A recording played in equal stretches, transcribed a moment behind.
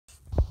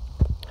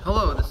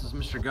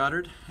is Mr.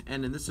 Goddard,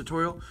 and in this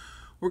tutorial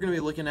we're going to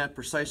be looking at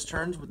precise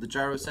turns with the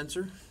gyro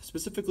sensor.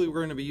 Specifically, we're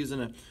going to be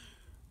using a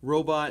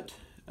robot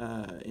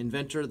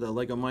Inventor, the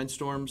LEGO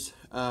Mindstorm's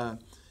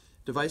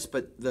device,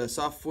 but the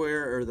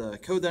software or the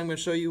code that I'm going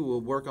to show you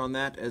will work on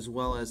that as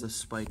well as a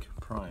Spike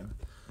Prime.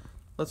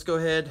 Let's go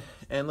ahead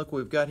and look what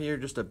we've got here.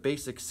 Just a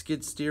basic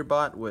skid steer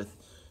bot with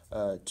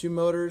 2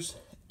 motors,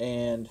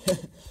 and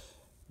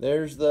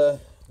there's the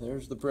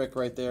brick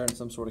right there and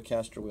some sort of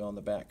caster wheel on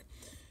the back.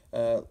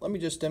 Let me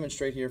just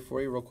demonstrate here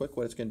for you real quick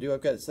what it's going to do.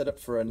 I've got it set up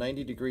for a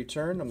 90-degree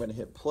turn. I'm going to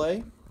hit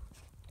play.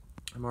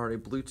 I'm already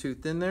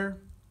Bluetoothed in there.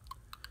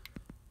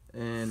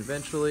 And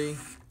eventually,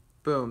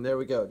 boom, there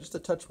we go. Just a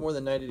touch more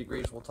than 90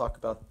 degrees. We'll talk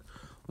about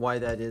why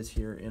that is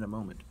here in a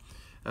moment.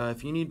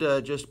 If you need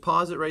to just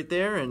pause it right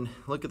there and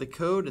look at the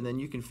code, and then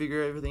you can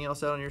figure everything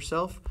else out on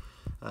yourself,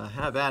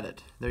 have at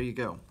it. There you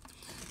go.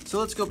 So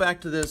let's go back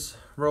to this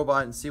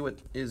robot and see what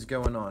is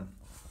going on.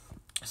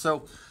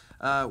 So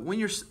when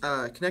you're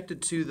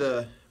connected to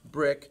the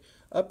brick,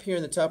 up here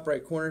in the top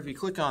right corner, if you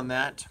click on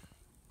that,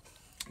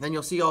 then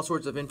you'll see all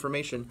sorts of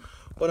information.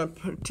 What I'm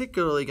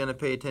particularly going to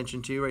pay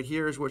attention to right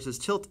here is where it says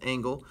tilt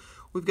angle.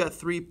 We've got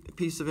 3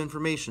 pieces of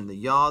information: the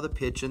yaw, the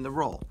pitch, and the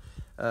roll.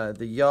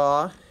 The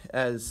yaw,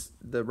 as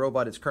the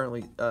robot is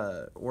currently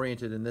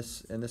oriented in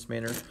this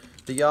manner,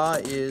 the yaw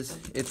is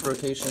its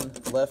rotation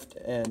left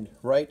and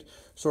right,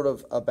 sort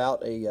of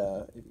about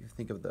a, if you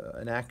think of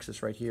an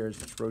axis right here,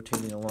 as it's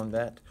rotating along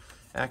that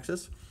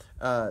axis.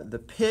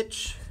 The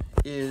pitch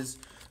is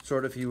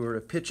sort of if you were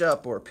to pitch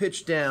up or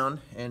pitch down,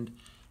 and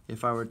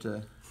if I were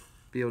to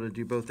be able to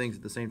do both things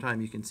at the same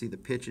time, you can see the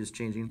pitch is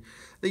changing.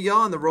 The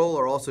yaw and the roll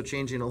are also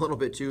changing a little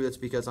bit too. That's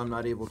because I'm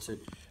not able to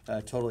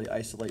totally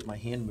isolate my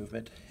hand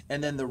movement.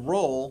 And then the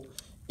roll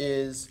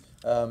is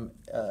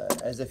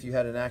as if you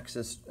had an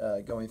axis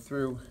going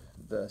through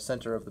the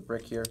center of the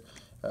brick here.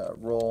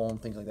 Roll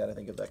and things like that. I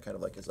think of that kind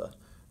of like as a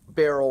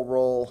barrel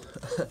roll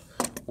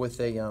with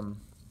a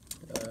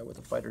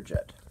fighter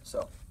jet.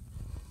 So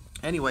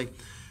anyway,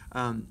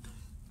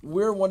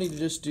 we're wanting to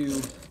just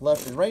do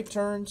left and right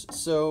turns,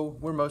 so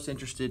we're most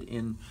interested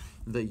in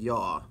the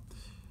yaw.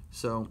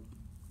 So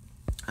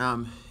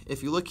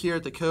if you look here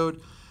at the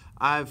code,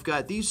 I've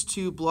got these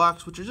 2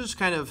 blocks, which are just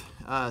kind of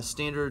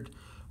standard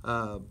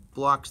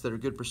blocks that are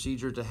good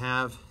procedure to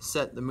have.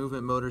 Set the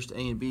movement motors to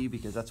A and B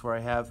because that's where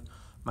I have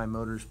my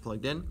motors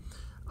plugged in.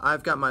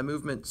 I've got my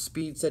movement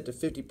speed set to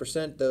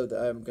 50%, though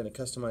I'm going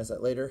to customize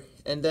that later.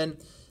 And then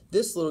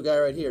this little guy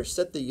right here,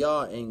 set the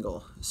yaw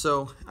angle.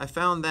 So I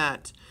found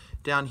that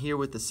down here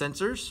with the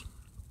sensors,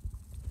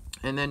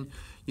 and then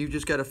you've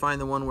just got to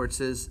find the one where it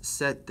says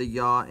set the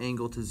yaw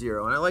angle to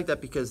 0. And I like that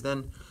because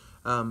then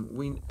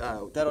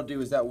that'll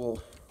do is that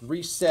will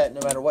reset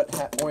no matter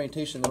what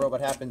orientation the robot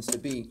happens to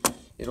be.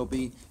 It'll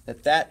be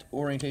that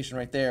orientation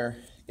right there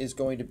is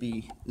going to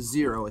be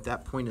 0 at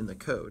that point in the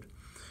code.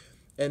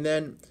 And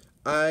then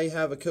I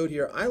have a code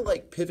here. I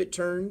like pivot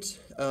turns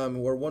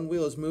where one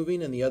wheel is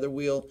moving and the other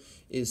wheel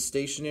is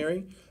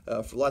stationary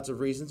for lots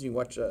of reasons. You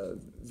watch a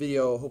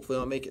video, hopefully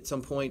I'll make at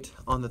some point,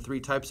 on the 3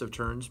 types of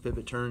turns: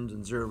 pivot turns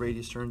and 0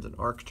 radius turns and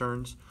arc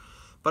turns.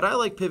 But I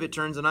like pivot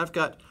turns, and I've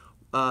got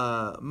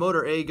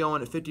motor A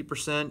going at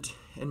 50%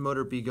 and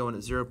motor B going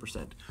at 0%.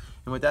 And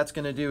what that's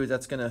going to do is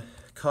that's going to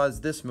cause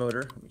this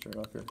motor, let me turn it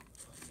off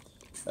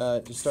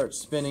here, to start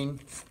spinning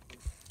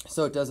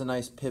so it does a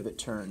nice pivot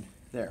turn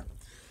there.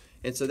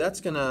 And so that's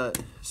going to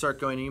start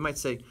going, and you might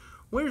say,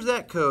 where's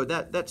that code?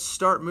 That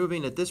start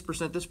moving at this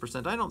percent, this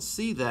percent. I don't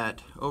see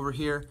that over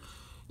here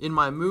in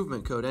my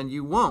movement code, and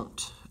you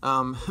won't,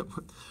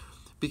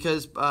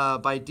 because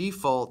by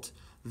default,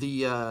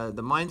 the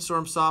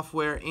Mindstorm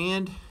software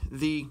and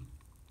the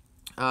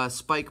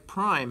Spike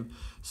Prime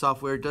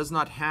software does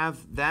not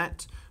have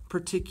that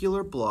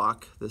particular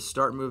block, the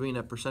start moving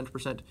at percent to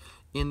percent,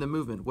 in the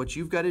movement. What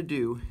you've got to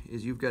do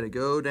is you've got to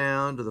go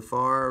down to the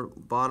far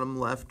bottom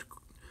left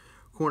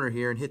corner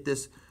here and hit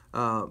this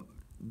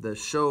the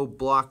show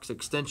blocks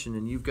extension,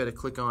 and you've got to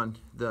click on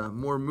the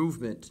more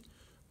movement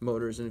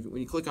motors, and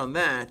when you click on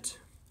that,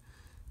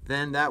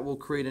 then that will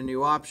create a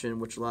new option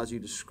which allows you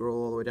to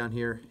scroll all the way down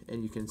here,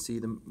 and you can see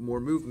the more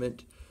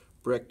movement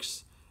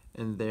bricks,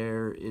 and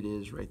there it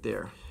is right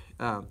there.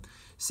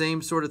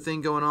 Same sort of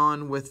thing going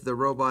on with the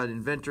robot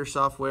Inventor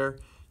software.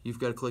 You've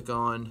got to click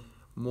on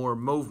more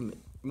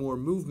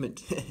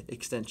movement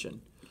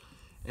extension,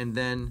 and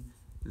then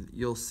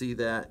you'll see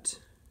that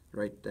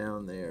right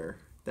down there.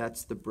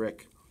 That's the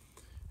brick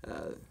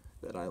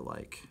that I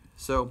like.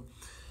 So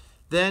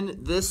then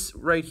this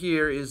right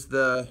here is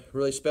the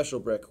really special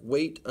brick.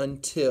 Wait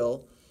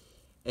until,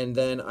 and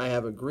then I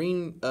have a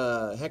green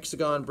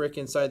hexagon brick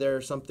inside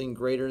there, something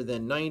greater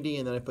than 90,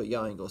 and then I put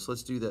yaw angle. So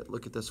let's do that.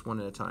 Look at this one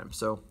at a time.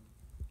 So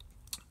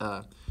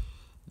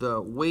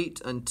the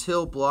wait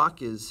until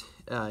block is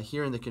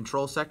here in the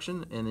control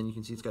section, and then you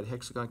can see it's got a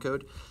hexagon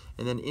code.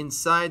 And then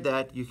inside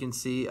that you can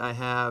see I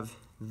have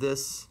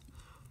this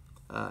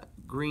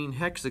green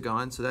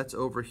hexagon, so that's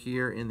over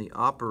here in the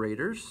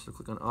operators. So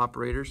click on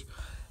operators,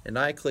 and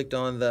I clicked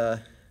on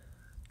the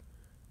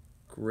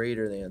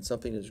greater than,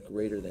 something is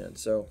greater than.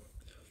 So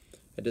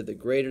I did the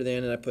greater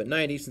than, and I put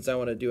 90 since I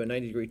want to do a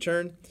 90-degree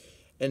turn.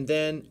 And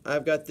then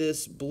I've got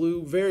this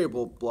blue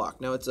variable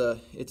block. Now it's a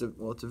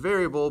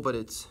variable, but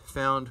it's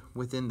found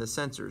within the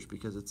sensors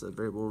because it's a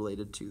variable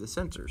related to the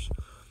sensors.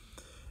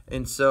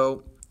 And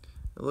so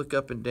I look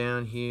up and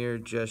down here,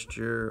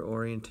 gesture,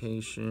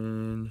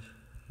 orientation.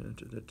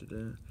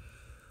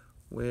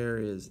 Where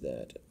is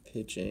that?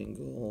 Pitch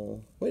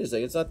angle. Wait a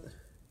second, it's not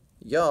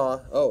yaw.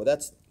 Oh,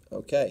 that's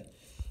okay.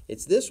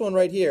 It's this one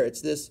right here.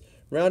 It's this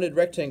rounded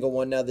rectangle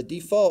one. Now the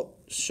default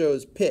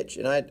shows pitch,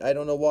 and I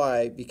don't know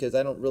why, because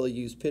I don't really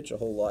use pitch a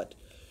whole lot.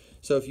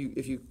 So if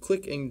you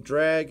click and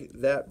drag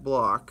that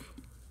block,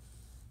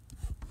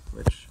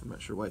 which I'm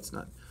not sure why it's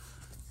not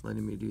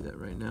letting me do that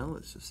right now.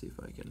 Let's just see if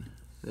I can.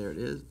 There it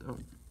is. Oh.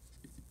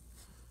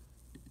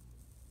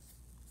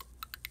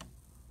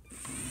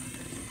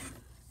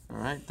 All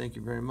right, thank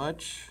you very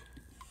much.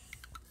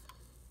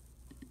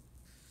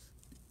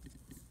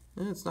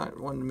 And it's not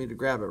wanting me to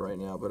grab it right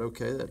now, but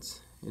okay, that's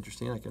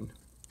interesting.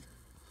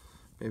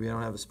 Maybe I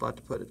don't have a spot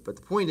to put it. But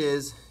the point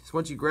is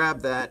once you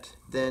grab that,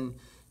 then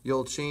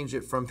you'll change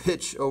it from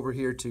pitch over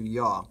here to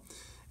yaw.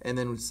 And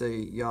then we'd say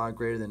yaw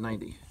greater than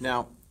 90.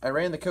 Now, I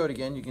ran the code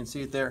again. You can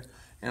see it there.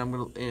 And I'm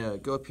going to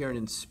go up here and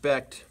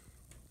inspect.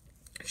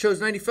 It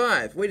shows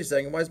 95. Wait a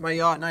second. Why is my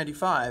yaw at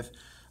 95?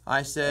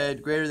 I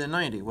said greater than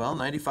 90. Well,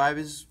 95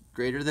 is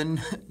greater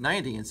than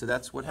 90, and so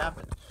that's what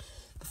happened.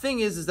 The thing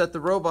is that the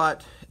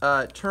robot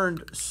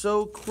turned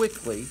so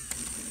quickly.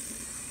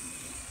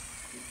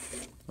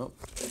 Oh.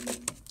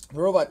 The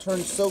robot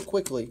turns so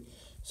quickly,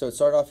 so it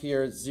started off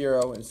here at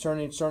 0, and it's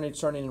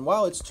turning, and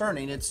while it's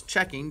turning, it's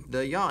checking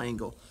the yaw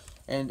angle.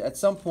 And at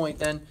some point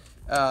then,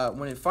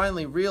 when it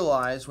finally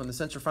realized, when the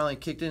sensor finally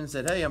kicked in and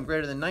said, hey, I'm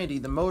greater than 90,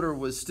 the motor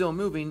was still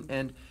moving,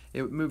 and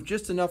it moved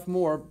just enough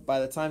more by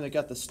the time it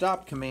got the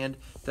stop command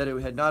that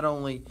it had not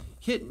only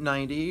hit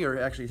 90, or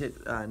actually hit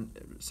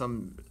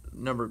some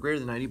number greater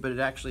than 90, but it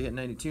actually hit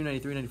 92,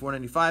 93, 94,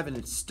 95, and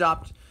it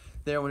stopped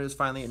there when it was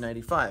finally at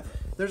 95.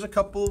 There's a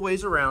couple of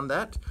ways around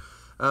that.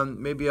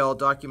 Maybe I'll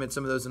document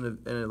some of those in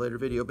a later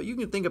video, but you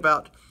can think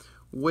about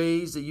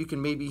ways that you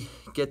can maybe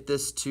get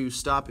this to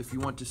stop if you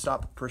want to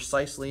stop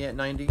precisely at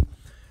 90.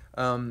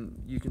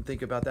 You can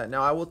think about that.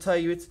 Now, I will tell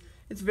you,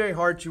 it's very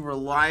hard to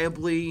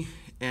reliably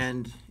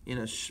and in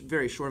a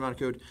very short amount of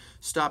code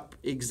stop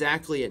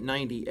exactly at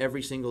 90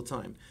 every single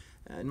time.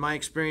 In my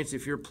experience,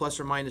 if you're plus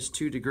or minus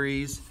 2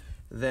 degrees,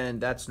 then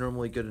that's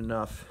normally good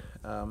enough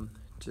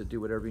to do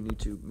whatever you need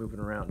to moving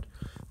around.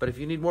 But if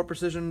you need more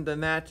precision than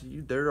that,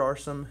 there are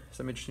some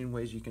interesting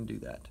ways you can do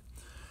that.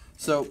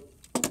 So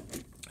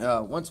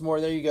once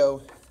more, there you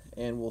go,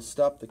 and we'll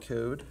stop the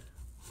code.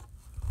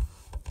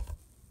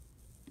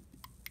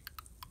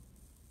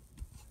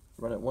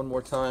 Run it one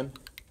more time.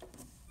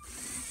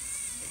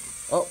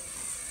 Oh,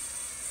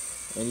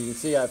 and you can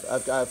see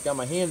I've got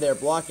my hand there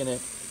blocking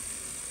it,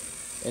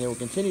 and it will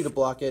continue to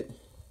block it.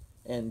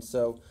 And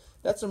so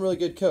that's some really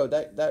good code.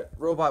 That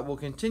robot will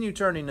continue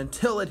turning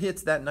until it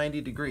hits that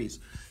 90 degrees.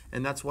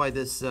 And that's why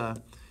this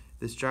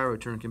gyro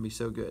turn can be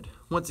so good.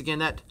 Once again,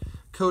 that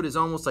code is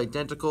almost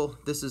identical.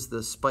 This is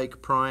the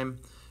Spike Prime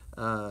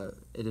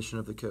edition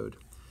of the code.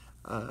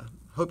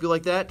 Hope you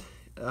like that.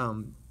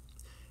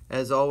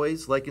 As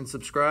always, like and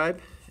subscribe,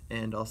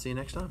 and I'll see you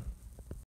next time.